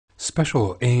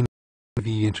special AIM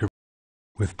TV interview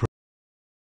with Prof.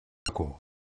 Kaku,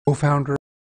 co-founder of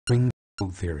string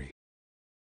field theory.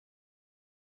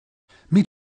 Michio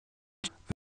Kaku,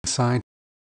 the scientist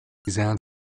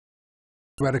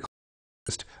theoretical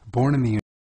physicist born in the United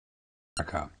States of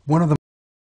America, one of the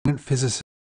prominent physicists.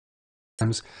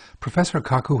 Professor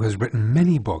Kaku has written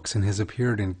many books and has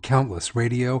appeared in countless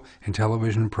radio and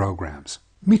television programs.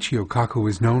 Michio Kaku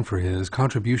is known for his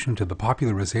contribution to the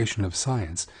popularization of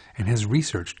science and has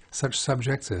researched such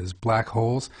subjects as black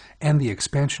holes and the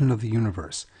expansion of the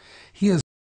universe. He is one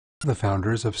of the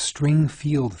founders of string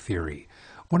field theory,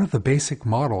 one of the basic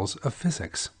models of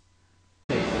physics.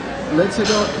 Let's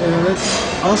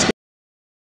ask.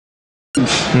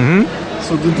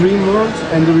 So the dream world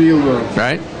and the real world.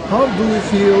 Right. How do we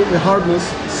feel the hardness,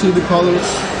 see the colors,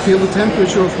 feel the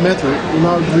temperature of matter in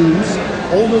our dreams,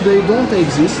 although they don't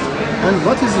exist? And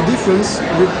what is the difference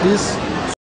with this?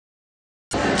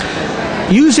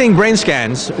 Using brain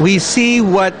scans, we see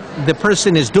what the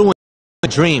person is doing in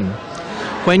a dream.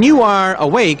 When you are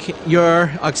awake, your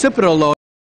occipital lobe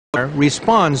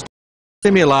responds to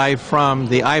stimuli from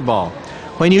the eyeball.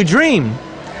 When you dream,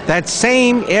 that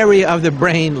same area of the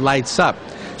brain lights up.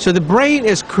 So the brain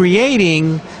is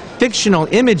creating fictional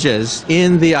images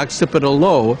in the occipital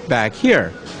lobe back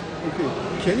here. Okay.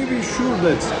 Can you be sure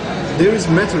that there is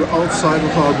matter outside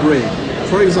of our brain?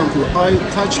 For example, I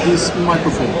touch this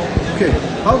microphone. Okay,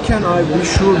 how can I be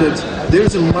sure that there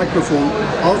is a microphone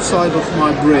outside of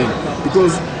my brain?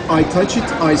 Because I touch it,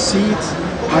 I see it,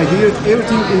 I hear it,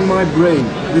 everything in my brain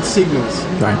with signals,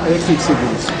 right. Electric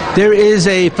signals. There is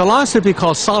a philosophy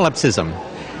called solipsism.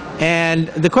 And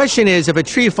the question is, if a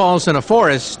tree falls in a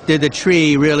forest, did the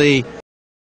tree really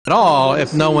at all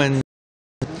if no one...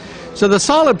 So the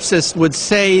solipsist would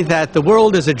say that the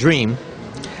world is a dream,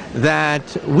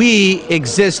 that we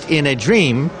exist in a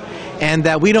dream, and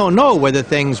that we don't know whether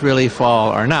things really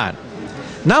fall or not.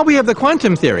 Now we have the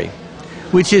quantum theory,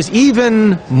 which is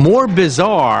even more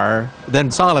bizarre than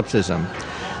solipsism.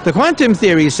 The quantum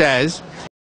theory says,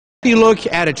 if you look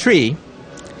at a tree,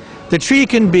 the tree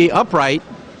can be upright,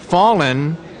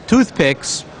 fallen,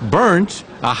 toothpicks, burnt,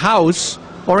 a house,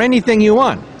 or anything you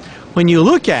want. When you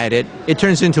look at it, it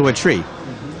turns into a tree.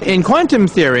 In quantum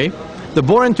theory, the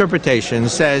Bohr interpretation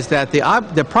says that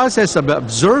the process of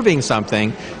observing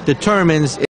something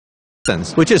determines its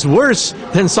existence, which is worse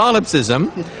than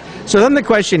solipsism. So then the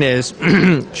question is,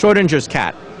 Schrödinger's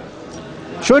cat.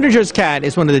 Schrödinger's cat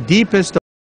is one of the deepest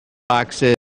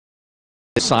boxes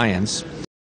in science.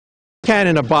 Cat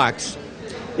in a box.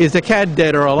 Is the cat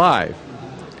dead or alive?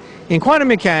 In quantum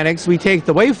mechanics, we take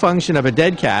the wave function of a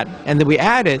dead cat and then we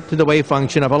add it to the wave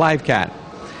function of a live cat.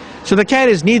 So the cat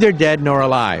is neither dead nor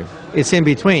alive. It's in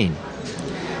between.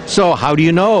 So how do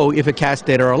you know if a cat's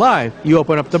dead or alive? You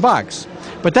open up the box.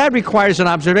 But that requires an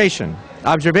observation.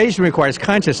 Observation requires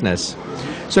consciousness.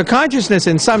 So consciousness,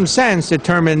 in some sense,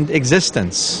 determined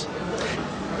existence.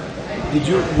 Did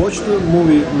you watch the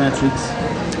movie Matrix?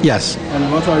 Yes.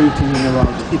 And what are you thinking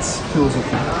about its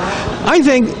philosophy? I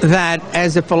think that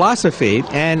as a philosophy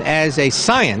and as a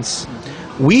science,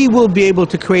 we will be able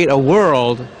to create a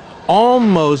world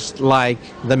almost like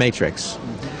the Matrix.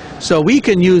 So we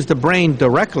can use the brain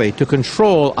directly to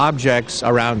control objects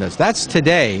around us. That's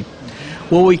today.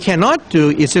 What we cannot do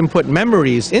is input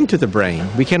memories into the brain.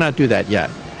 We cannot do that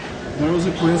yet. There was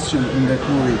a question in that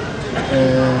movie.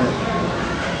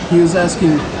 He was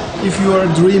asking, if you are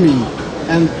dreaming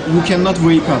and you cannot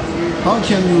wake up, how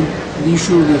can you be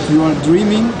sure that you are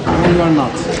dreaming or you are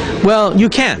not? Well, you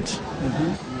can't.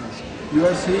 You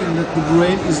are saying that the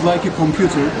brain is like a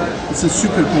computer. It's a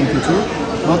supercomputer,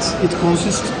 but it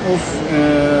consists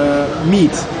of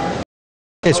meat.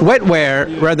 It's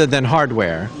wetware rather than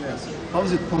hardware. Yes. How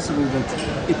is it possible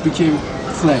that it became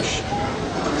flesh?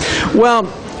 Well,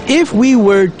 if we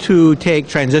were to take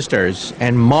transistors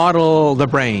and model the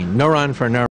brain, neuron for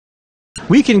neuron,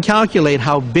 we can calculate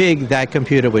how big that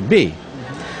computer would be.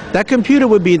 That computer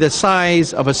would be the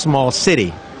size of a small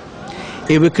city.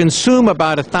 It would consume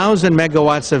about 1,000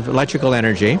 megawatts of electrical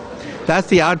energy. That's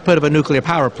the output of a nuclear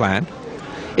power plant.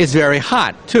 It's very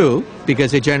hot, too,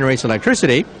 because it generates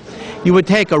electricity. You would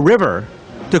take a river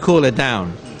to cool it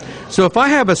down. So if I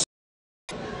have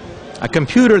a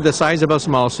computer the size of a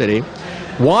small city,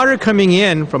 water coming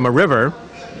in from a river,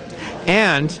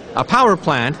 and a power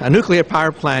plant, a nuclear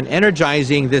power plant,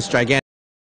 energizing this gigantic,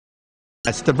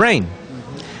 that's the brain.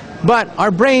 But our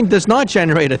brain does not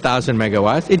generate 1,000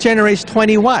 megawatts. It generates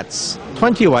 20 watts.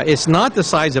 20 watts. It's not the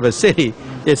size of a city.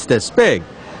 It's this big.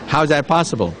 How is that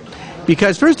possible?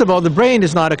 Because, first of all, the brain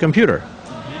is not a computer.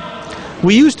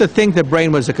 We used to think the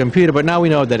brain was a computer, but now we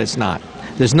know that it's not.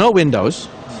 There's no windows.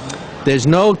 There's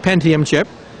no Pentium chip.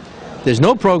 There's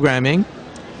no programming.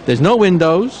 There's no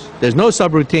Windows. There's no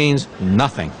subroutines.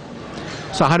 Nothing.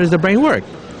 So how does the brain work?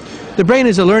 The brain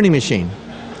is a learning machine.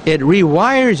 It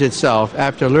rewires itself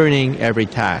after learning every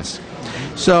task.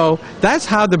 So that's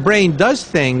how the brain does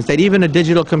things that even a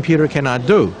digital computer cannot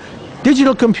do.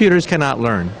 Digital computers cannot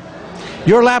learn.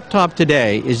 Your laptop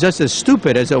today is just as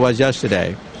stupid as it was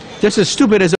yesterday. Just as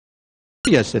stupid as it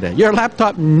was yesterday. Your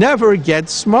laptop never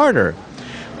gets smarter.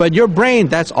 But your brain,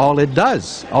 that's all it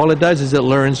does. All it does is it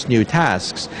learns new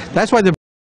tasks. That's why the brain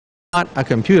is not a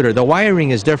computer. The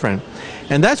wiring is different.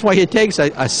 And that's why it takes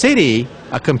a city,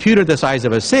 a computer the size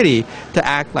of a city, to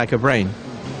act like a brain.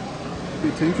 Okay,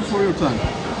 thank you for your time.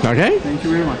 Okay? Thank you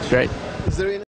very much. Great. Is there any